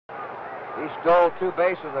He stole 2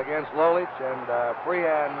 bases against Lolich and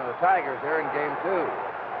Freehan and the Tigers here in Game 2.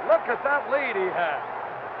 Look at that lead he had.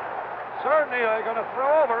 Certainly they're going to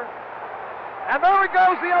throw over. And there he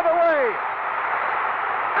goes the other way.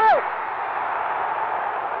 Out!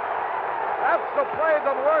 That's the play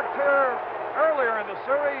that worked here earlier in the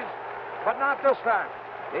series, but not this time.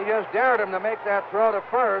 He just dared him to make that throw to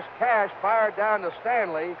first. Cash fired down to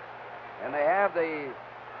Stanley, and they have the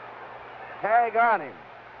tag on him.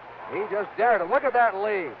 He just dared him. Look at that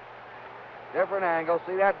lead. Different angle.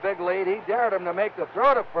 See that big lead? He dared him to make the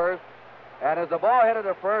throw to first, and as the ball headed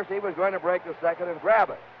to first, he was going to break the second and grab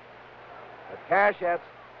it. But Cash had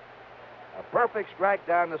a perfect strike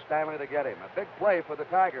down to Stanley to get him. A big play for the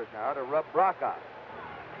Tigers now to rub Brock out.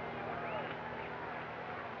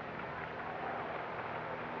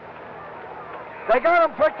 They got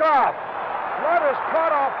him picked off. Flood is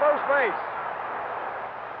caught off first base.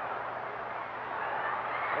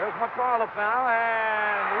 There's McAuliffe now,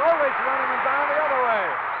 and Lolich running him down the other way.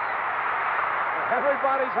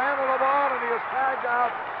 Everybody's handled the ball, and he is tagged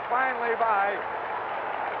out finally by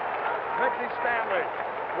Mickey Stanley.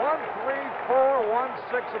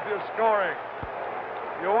 1-3-4-1-6 if you're scoring.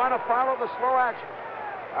 You want to follow the slow action.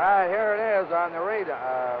 All right, here it is on the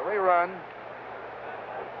rerun.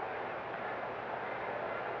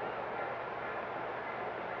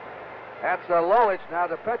 That's Lolich now,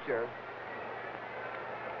 the pitcher.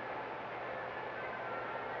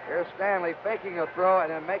 Here's Stanley faking a throw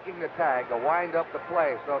and then making the tag to wind up the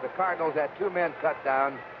play. So the Cardinals had 2 men cut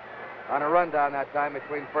down on a rundown that time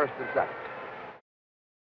between first and second.